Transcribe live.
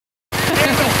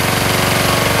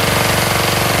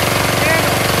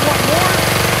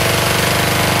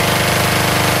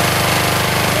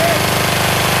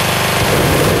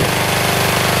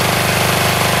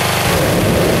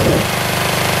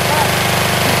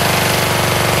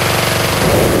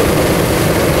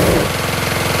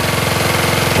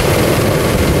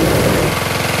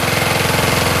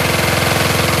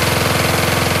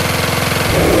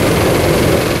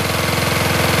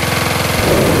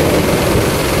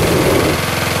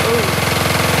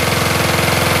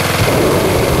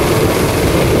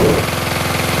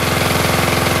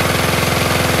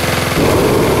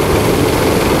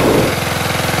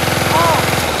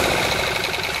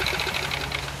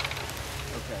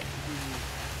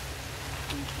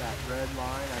that red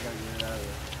line. I gotta get it out of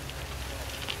there.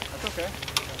 That's okay.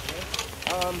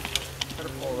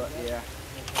 Better pull that. Yeah.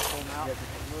 Pull them out. Get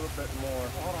just a little bit more. Oh,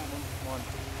 hold on. Come on.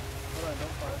 Hold on.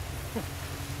 Don't fire.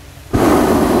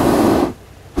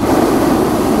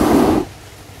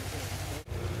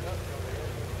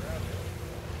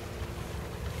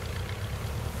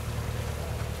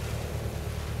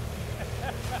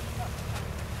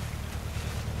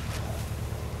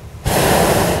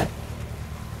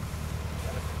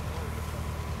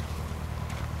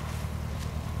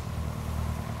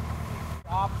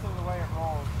 Opposite of the way it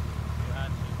rolls. You had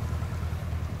to.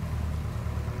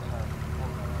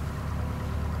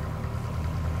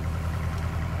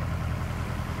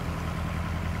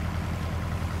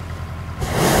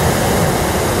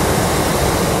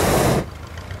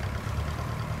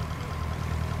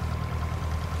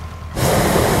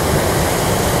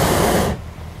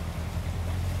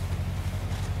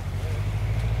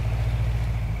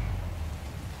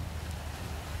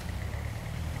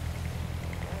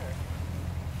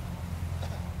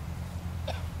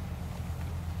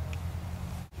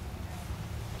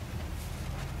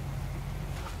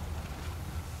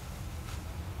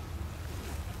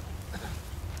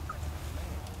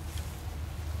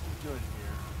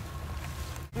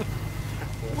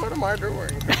 What am I doing?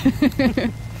 Let's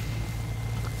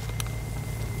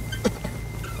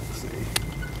see.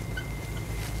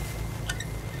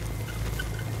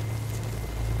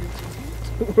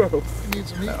 Whoa. You need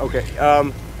some heat? Okay.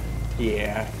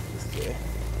 Yeah. Let's see.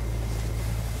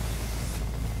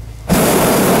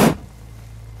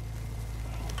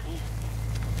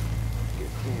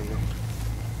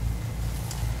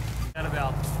 Got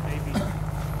about maybe.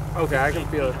 Okay, I can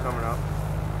feel it coming up.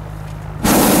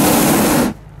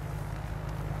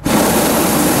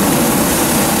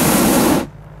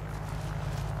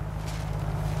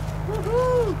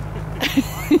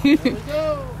 There we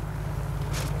go.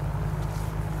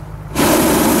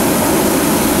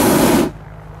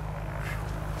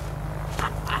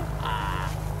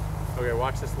 Okay,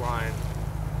 watch this line.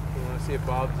 You want to see if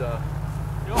Bob's Gotta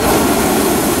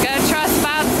trust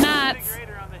Bob's nuts.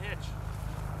 Grader on the hitch.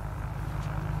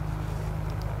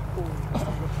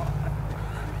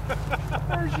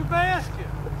 Where's your basket?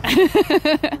 We're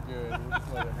good. We'll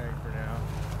just let it hang for now.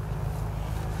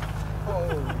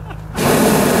 Holy.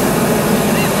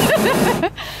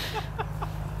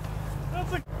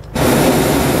 That's a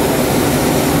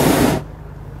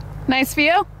Nice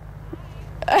view?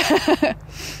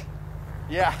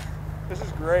 Yeah, this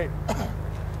is great.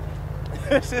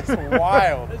 This is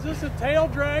wild. Is this a tail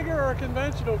dragger or a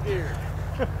conventional gear?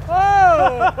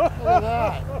 Oh! Look at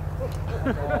that.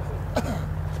 That's awesome.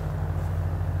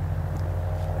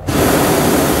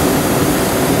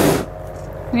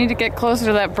 I need to get closer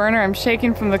to that burner. I'm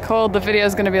shaking from the cold. The video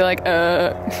is going to be like,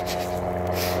 I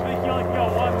think you only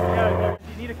got one. Yeah,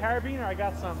 do you need a carabiner? I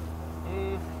got some.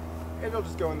 Maybe I'll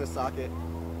just go in this socket.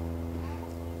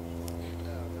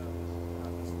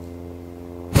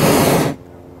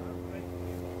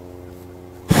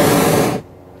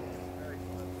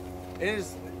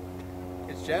 It's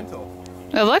gentle.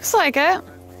 It looks like it.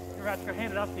 We're about to go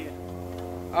hand it up to you.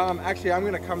 Actually, I'm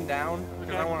gonna come down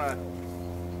because I want to.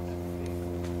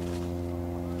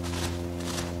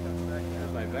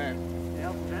 There's my vent.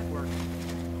 Yeah, the vent works.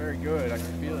 Very good. I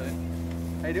can feel it.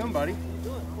 How you doing, buddy? What are you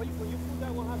doing? When you pull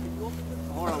that one up, you open it.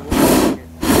 Hold on.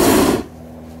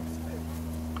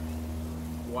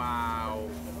 Wow.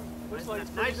 Looks like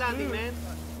it's nice landing, man.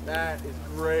 That is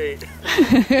great.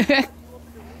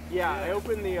 Yeah, I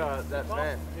opened the that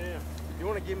vent. Yeah. You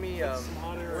want to give me? Some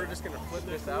hot air. We're just gonna flip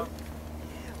this out.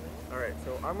 All right,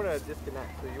 so I'm gonna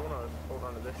disconnect. So you want to hold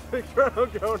on to this? Make sure I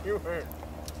don't go anywhere.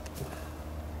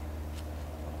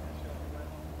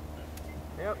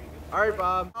 Yep. All right,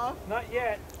 Bob. Not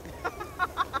yet.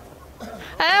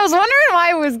 I was wondering why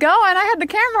it was going. I had the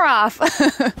camera off. I'm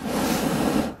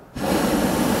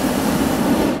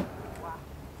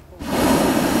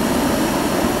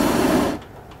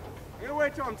gonna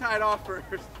wait till I'm tied off first.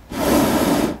 You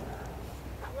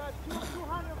got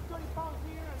 230 pounds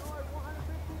here and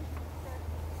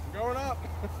 150. Going up.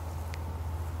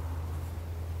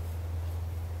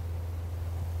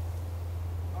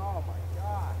 Oh my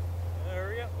God.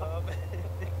 Hurry up, Bob.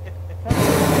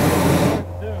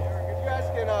 You guys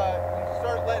can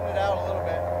start letting it out a little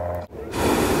bit.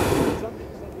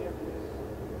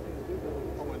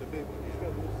 Oh, and the big one.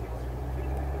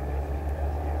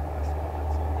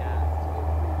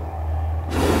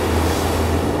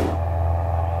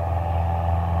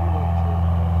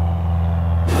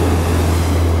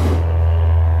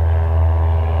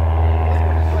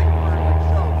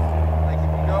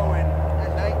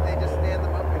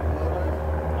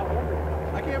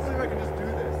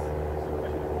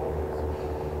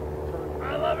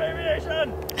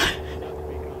 Acceleration!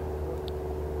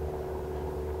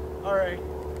 All right.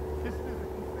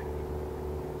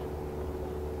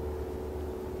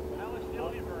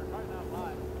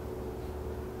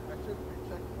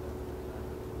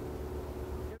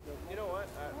 You know what?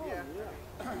 Yeah.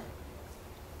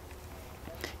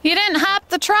 You didn't hop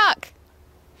the truck.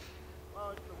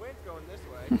 Well, the wind's going this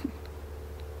way.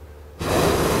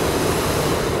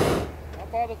 How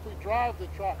about if we drive the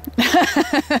truck?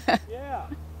 Yeah.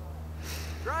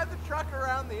 Drive the truck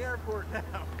around the airport now.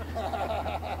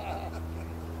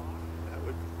 That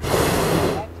would.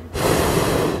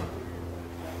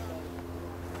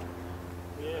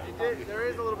 There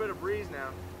is a little bit of breeze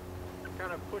now.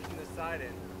 Kind of pushing this side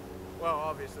in. Well,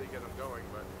 obviously because I'm going,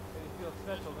 but. You feel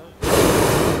special, don't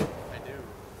you? I do.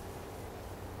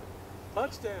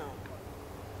 Touchdown.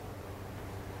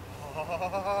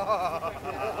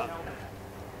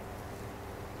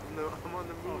 No, I'm on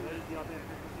the move.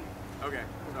 Okay,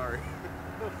 sorry.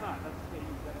 No, it's not.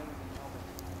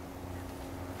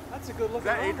 That's a good looking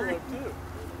envelope too.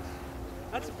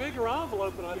 That's a bigger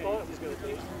envelope than I thought it was going to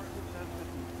be.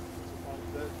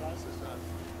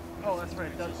 Oh, that's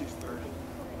right. That's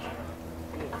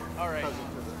All right.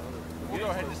 We'll go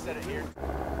ahead and just set it here.